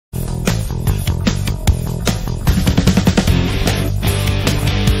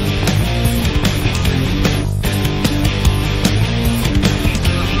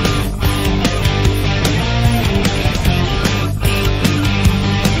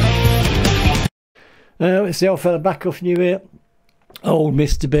It's the old fella back off New Year. Old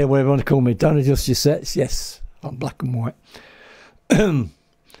Mr. Bear, whatever you want to call me. Don't adjust your sets. Yes, I'm black and white. The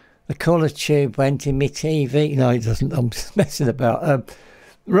colour tube went in my TV. No, it doesn't. I'm just messing about.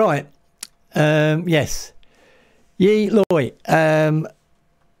 Right. Yes. Yee Loi.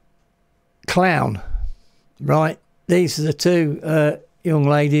 Clown. Right. These are the two young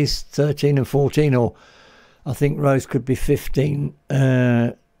ladies, 13 and 14, or I think Rose could be 15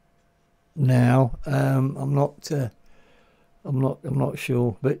 now. I'm not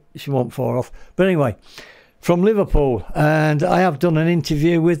sure, but she wasn't far off. But anyway, from Liverpool, and I have done an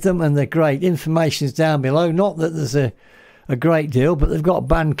interview with them, and they're great. Information's down below. Not that there's a great deal, but they've got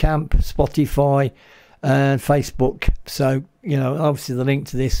Bandcamp, Spotify, and Facebook. So, you know, obviously the link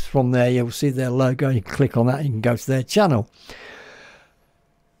to this from there, you'll see their logo. You can click on that, and you can go to their channel.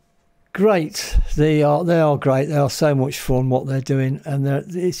 Great, they are great. They are so much fun what they're doing, and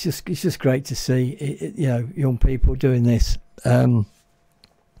it's just great to see you know, young people doing this. It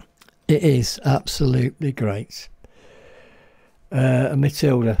is absolutely great. And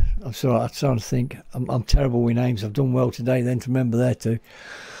Matilda, I'm sorry, I'm trying to think. I'm terrible with names. I've done well today then to remember there too.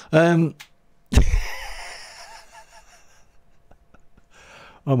 I'm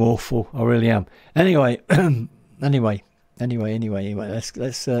awful. I really am. Anyway, anyway. Let's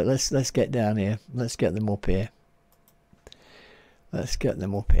get down here. Let's get them up here. Let's get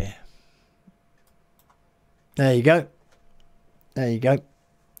them up here. There you go. There you go.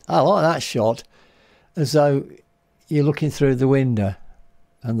 I like that shot, as though you're looking through the window,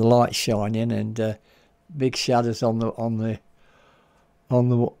 and the light shining, and big shadows on the.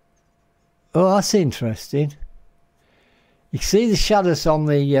 Oh, that's interesting. You can see the shadows on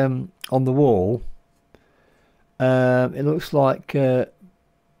the wall. It looks like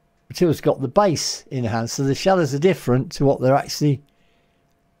Matilda's got the base in her hand, so the shadows are different to what they're actually.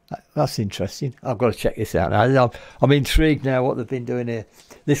 That's interesting. I've got to check this out now. I'm intrigued now what they've been doing here.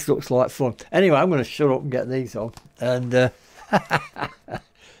 This looks like fun. Anyway, I'm going to shut up and get these on. And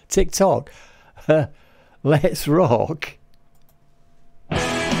TikTok, let's rock.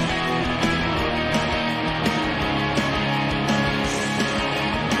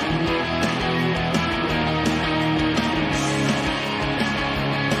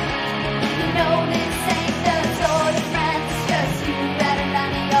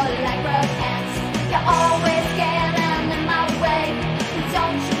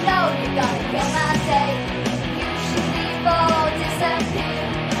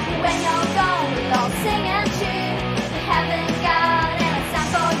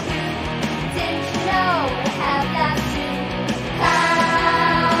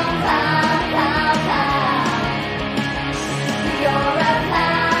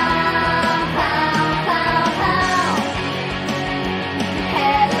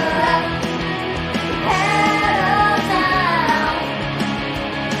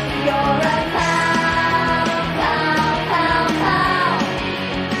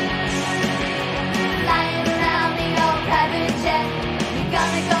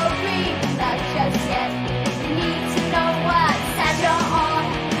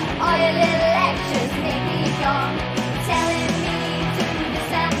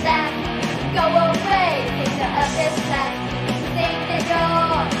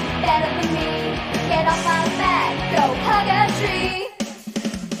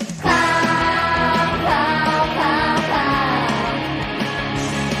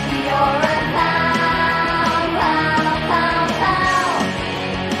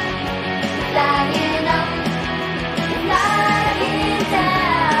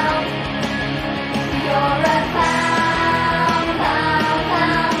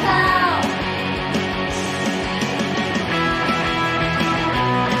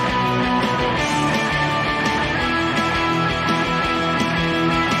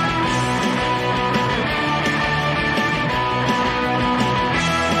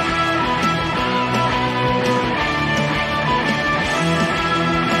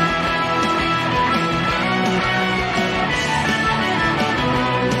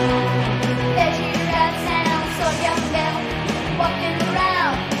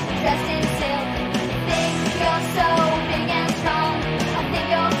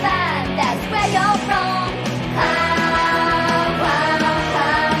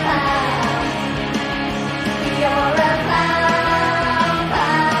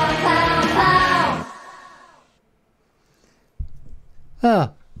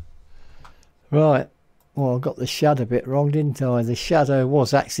 Ah, right. Well, I got the shadow bit wrong, didn't I? The shadow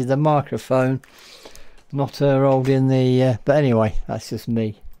was actually the microphone, not her holding the... but anyway, that's just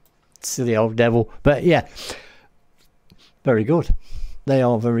me. Silly old devil. But yeah, very good. They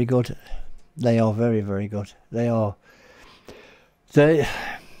are very good. They are very, very good. They are.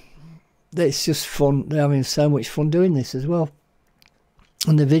 It's just fun. They're having so much fun doing this as well.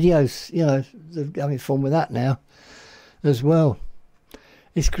 And the videos, you know, they're having fun with that now as well.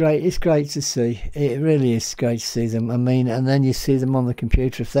 It's great. It's great to see. It really is great to see them. I mean, and then you see them on the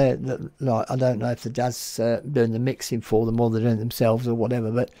computer. If they're like, I don't know if the dad's doing the mixing for them or they're doing it themselves or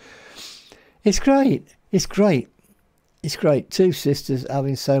whatever. But it's great. It's great. It's great. Two sisters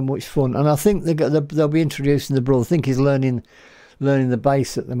having so much fun, and I think they'll be introducing the brother. I think he's learning the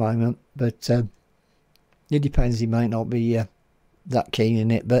bass at the moment, but it depends. He might not be that keen in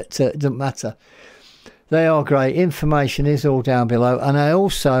it, but it doesn't matter. They are great. Information is all down below, and I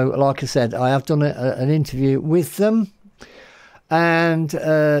also, like I said, I have done an interview with them, and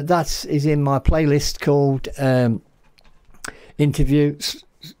that is in my playlist called Interview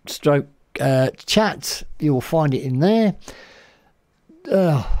Stroke Chat. You'll find it in there.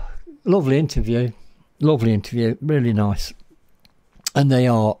 Lovely interview, really nice, and they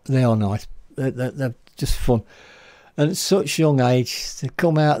are nice. They're just fun, and at such young age to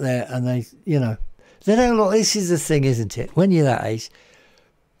come out there and they, you know. They don't look, this is the thing, isn't it? When you're that age,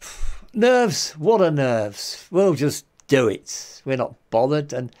 nerves, what are nerves? We'll just do it. We're not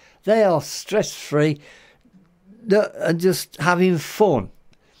bothered. And they are stress-free and just having fun.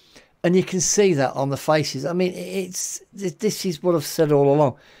 And you can see that on the faces. I mean, this is what I've said all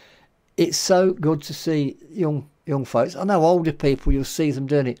along. It's so good to see young folks. I know older people, you'll see them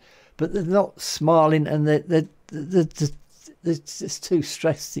doing it, but they're not smiling, and they're just too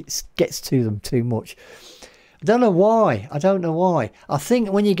stressed. It gets to them too much. I don't know why. I think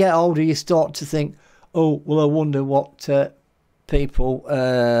when you get older, you start to think, oh, well, I wonder what people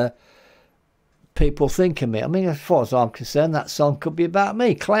think of me. I mean, as far as I'm concerned, that song could be about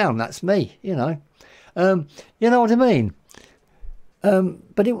me. Clown, that's me, you know. You know what I mean?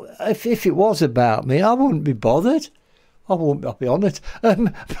 But if it was about me, I wouldn't be bothered. I'll be honest. I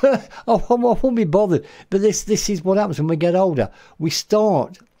won't be bothered. But this is what happens when we get older. We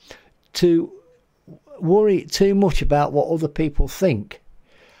start to worry too much about what other people think.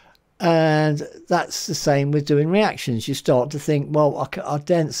 And that's the same with doing reactions. You start to think, well, I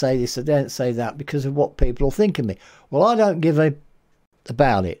daren't say this, I daren't say that because of what people will think of me. Well, I don't give a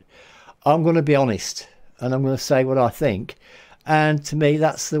about it. I'm going to be honest, and I'm going to say what I think. And to me,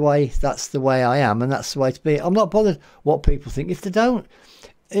 that's the way I am, and that's the way to be. I'm not bothered what people think. If they don't,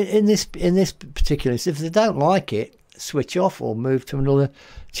 in this particular, if they don't like it, switch off or move to another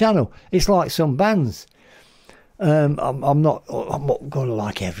channel. It's like some bands. I'm not going to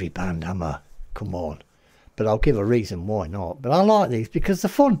like every band, am I? Come on, but I'll give a reason why not. But I like these because they're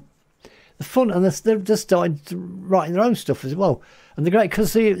fun. They're fun, and they're just starting writing their own stuff as well, and they're great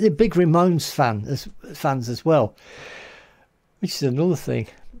because they're big Ramones fans as well. Which is another thing.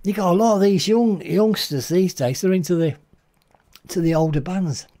 You got a lot of these youngsters these days. They're into the older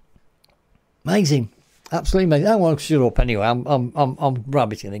bands. Amazing, absolutely amazing. I don't want to shut up anyway. I'm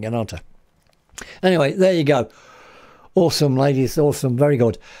rabbiting again, aren't I? Anyway, there you go. Awesome, ladies. Awesome, very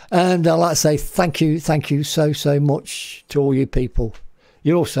good. And I'd like to say thank you so much to all you people.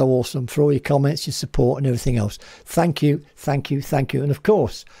 You're also awesome for all your comments, your support, and everything else. Thank you. And of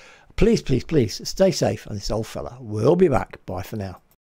course, please stay safe, and this old fella will be back. Bye for now.